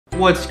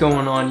What's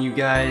going on, you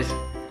guys?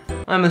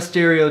 I'm a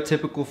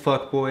stereotypical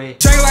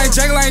fuckboy.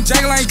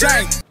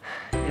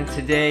 And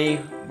today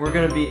we're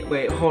gonna be.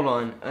 Wait, hold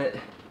on.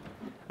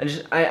 I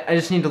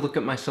just need to look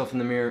at myself in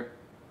the mirror.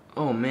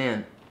 Oh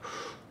man.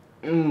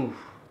 Ooh,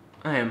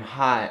 I am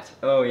hot.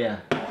 Oh yeah.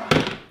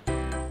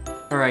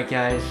 Alright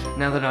guys,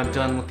 now that I'm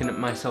done looking at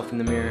myself in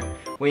the mirror.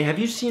 Wait, have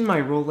you seen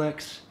my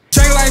Rolex?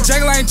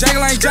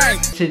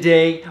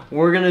 Today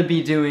we're gonna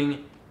be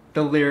doing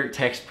the lyric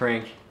text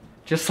prank.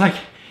 Just like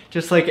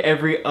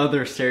every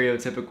other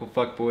stereotypical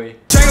fuckboy.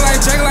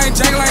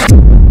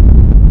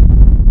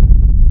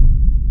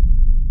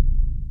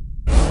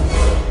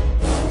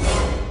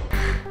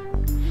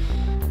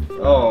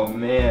 Oh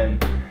man.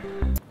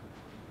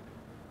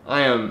 I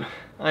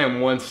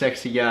am one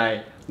sexy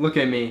guy. Look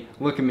at me,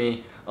 look at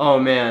me. Oh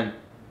man.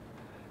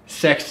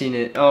 Sexing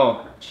it.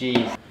 Oh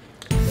jeez.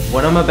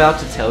 What I'm about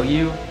to tell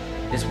you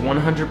is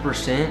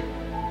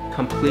 100%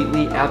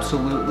 completely,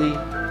 absolutely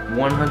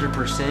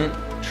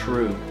 100%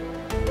 true.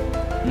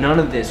 None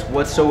of this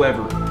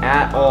whatsoever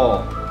at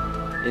all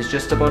is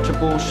just a bunch of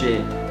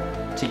bullshit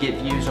to get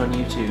views on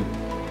YouTube.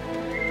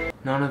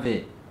 None of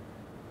it.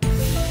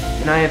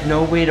 And I have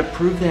no way to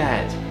prove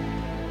that.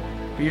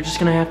 But you're just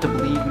gonna have to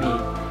believe me.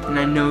 And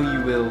I know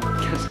you will,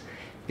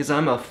 because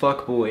I'm a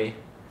fuckboy.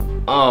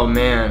 Oh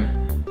man.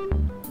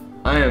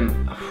 I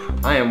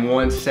am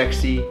one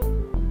sexy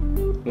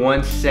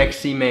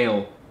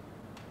male.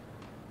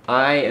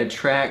 I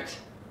attract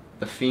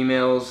the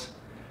females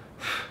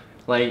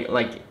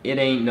like it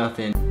ain't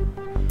nothing.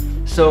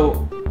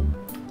 So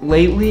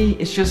lately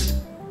it's just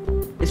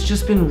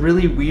been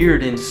really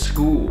weird in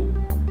school.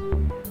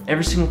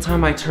 Every single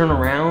time I turn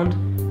around,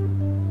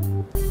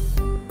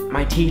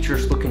 my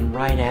teacher's looking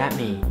right at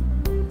me.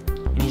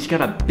 And he's got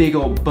a big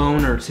old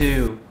boner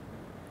too.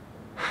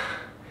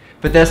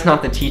 But that's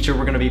not the teacher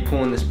we're gonna be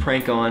pulling this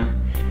prank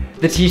on.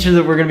 The teacher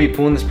that we're gonna be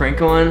pulling this prank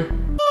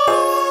on,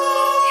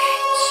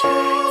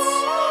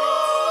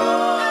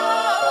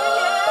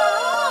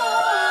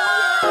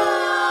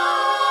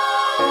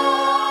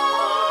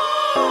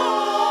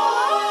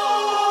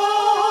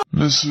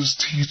 Mrs.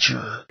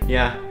 Teacher.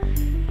 yeah,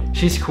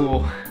 she's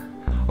cool.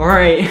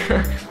 Alright,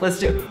 let's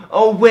do.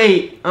 Oh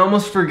wait, I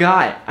almost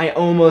forgot.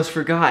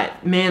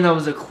 Man, that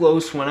was a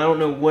close one. I don't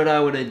know what I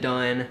would have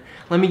done.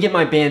 Let me get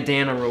my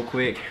bandana real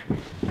quick.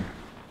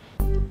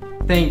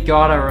 Thank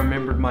God I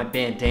remembered my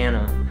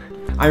bandana.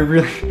 I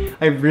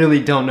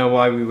really don't know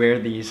why we wear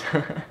these.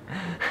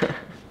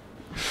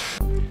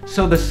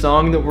 So the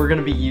song that we're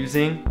gonna be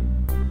using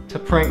to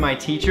prank my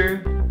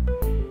teacher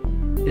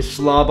is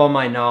Slob on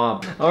My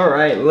Knob.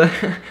 Alright,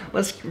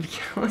 let's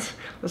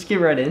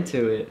get right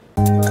into it.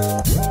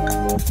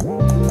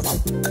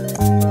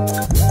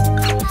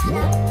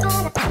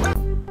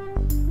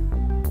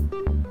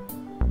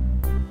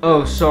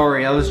 Oh,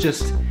 sorry, I was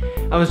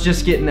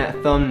just getting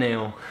that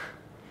thumbnail.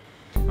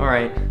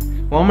 Alright,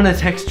 well I'm gonna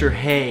text her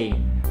hey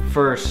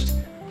first,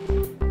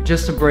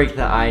 just to break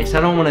the ice. I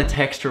don't want to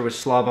text her with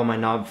slob on my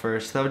knob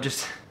first. That would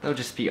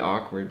just be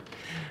awkward.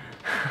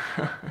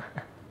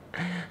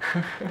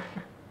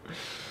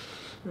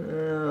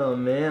 Oh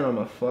man, I'm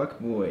a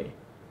fuckboy.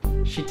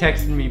 She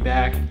texted me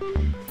back.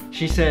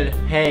 She said,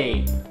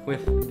 hey,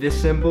 with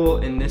this symbol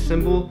and this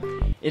symbol.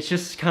 It's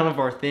just kind of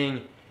our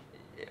thing.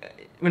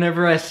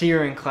 Whenever I see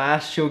her in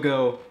class, she'll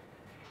go,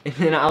 and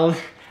then I'll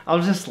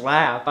just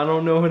laugh. I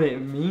don't know what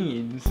it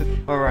means.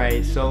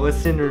 Alright, so let's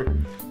send her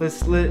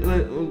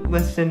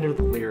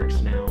the lyrics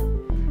now.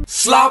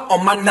 Slob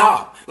on my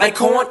knob, like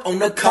corn on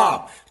the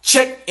cob.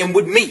 Check in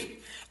with me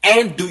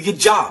and do your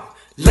job.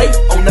 Lay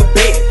on the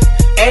bed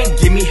and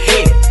give me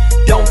head.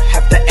 Don't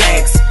have to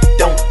ask,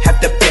 don't have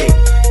to beg.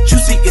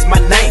 Juicy is my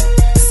name,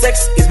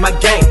 sex is my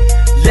game.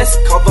 Let's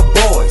call the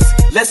boys,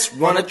 let's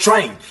run a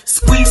train.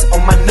 Squeeze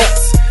on my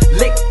nuts,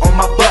 lick on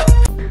my butt.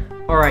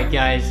 Alright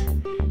guys,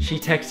 she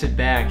texted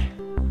back.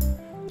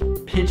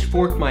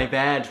 Pitchfork my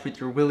badge with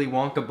your Willy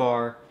Wonka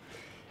bar.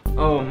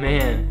 Oh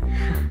man.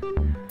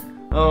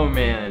 Oh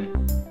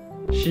man.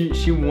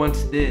 She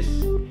wants this.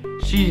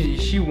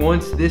 She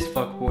wants this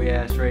fuckboy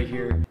ass right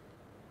here.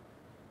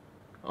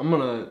 I'm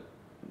gonna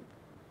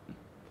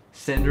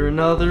send her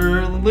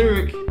another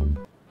lyric.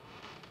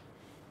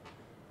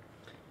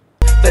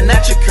 The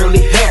natural curly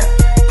hair,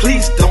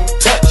 please don't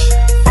touch.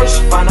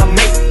 First find a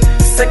mate,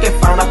 second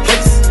find a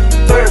place,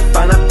 third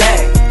find a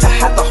bag to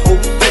hide the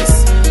whole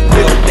face.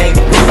 Real name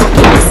over,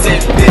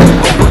 said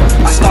bend over.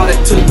 I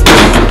started to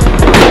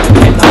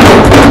and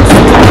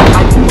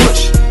I'm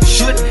bush,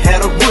 shouldn't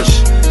had a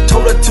rush.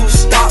 Told her to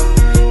stop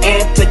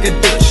and take a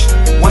douche.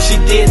 Once she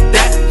did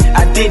that,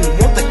 I didn't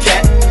want the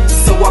cat,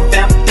 so I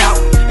vamped out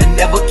and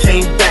never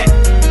came back.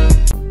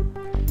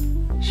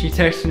 She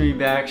texted me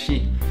back.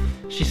 She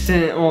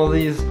sent all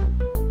these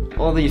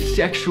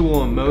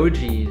sexual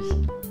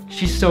emojis.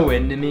 She's so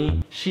into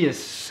me. She is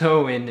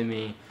so into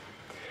me.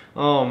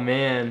 Oh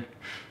man.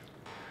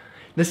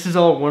 This is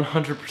all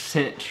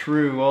 100%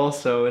 true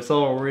also. It's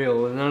all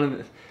real. None of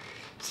it,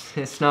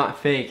 it's not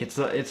fake.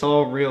 It's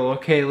all real.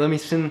 Okay, let me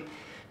send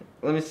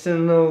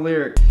another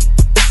lyric.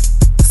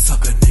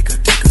 Suck a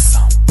nigga, dick or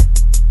some.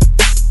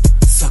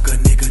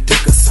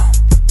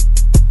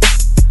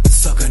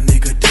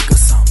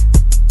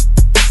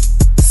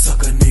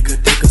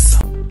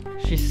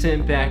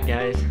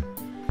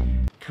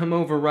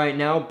 right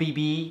now,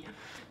 BB.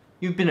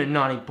 You've been a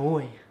naughty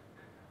boy.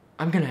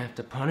 I'm gonna have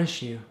to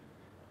punish you.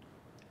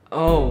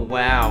 Oh,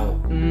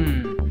 wow.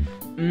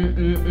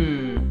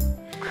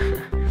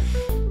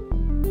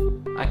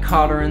 I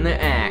caught her in the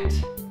act.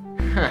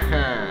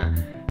 Haha.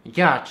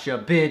 Gotcha,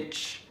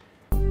 bitch.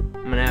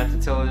 I'm gonna have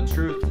to tell her the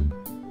truth.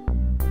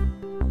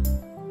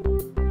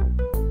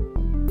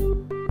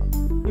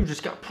 You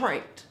just got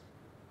pranked.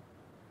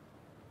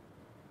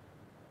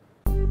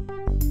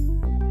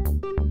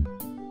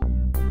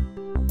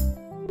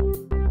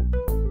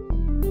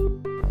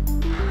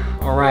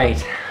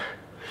 Alright.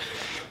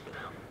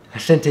 I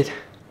sent it.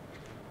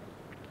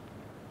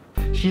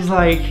 She's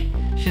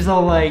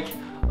all like,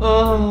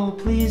 oh,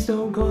 please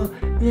don't call.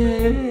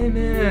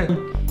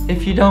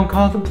 If you don't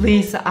call the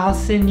police, I'll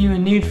send you a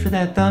nude for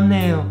that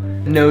thumbnail.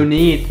 No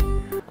need.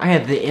 I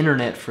have the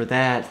internet for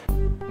that.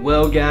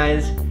 Well,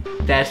 guys,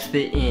 that's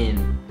the end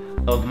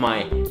of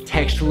my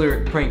text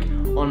lyric prank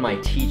on my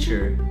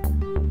teacher.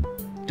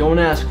 Don't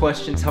ask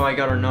questions how I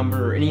got her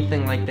number or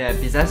anything like that,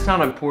 because that's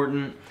not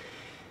important.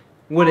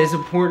 What is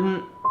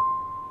important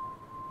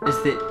is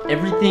that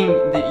everything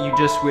that you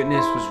just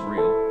witnessed was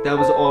real. That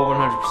was all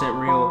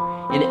 100%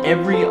 real. And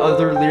every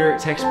other lyric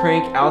text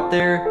prank out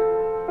there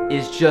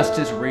is just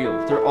as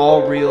real. They're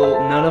all real.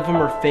 None of them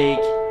are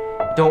fake.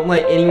 Don't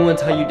let anyone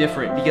tell you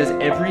different, because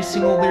every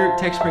single lyric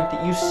text prank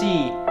that you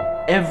see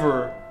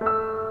ever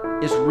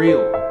is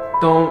real.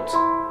 Don't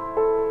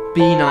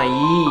be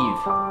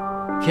naive,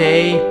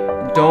 okay?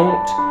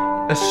 Don't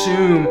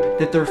assume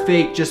that they're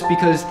fake just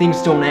because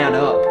things don't add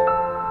up.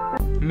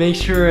 Make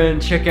sure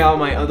and check out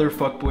my other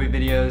fuckboy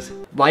videos.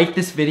 Like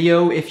this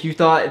video if you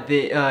thought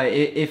that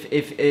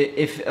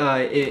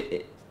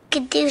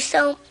could do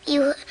so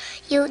you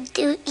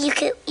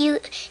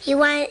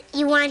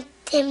want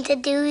him to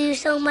do you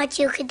so much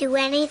you could do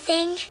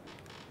anything.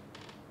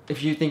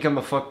 If you think I'm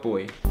a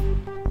fuckboy.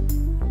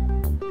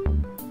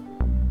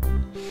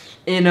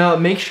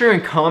 And make sure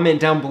and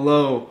comment down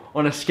below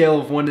on a scale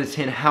of 1 to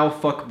 10 how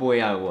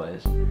fuckboy I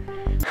was.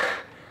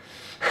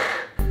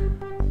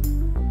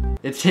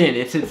 It's 10.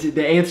 It's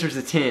the answer's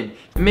a 10.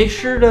 Make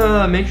sure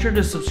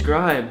to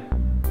subscribe.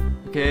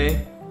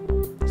 Okay?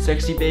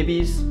 Sexy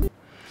babies.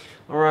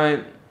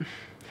 Alright.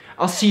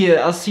 I'll see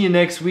you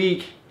next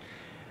week.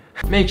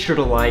 Make sure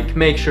to like,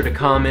 make sure to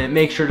comment,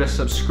 make sure to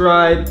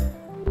subscribe.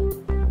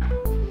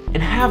 And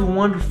have a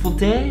wonderful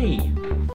day.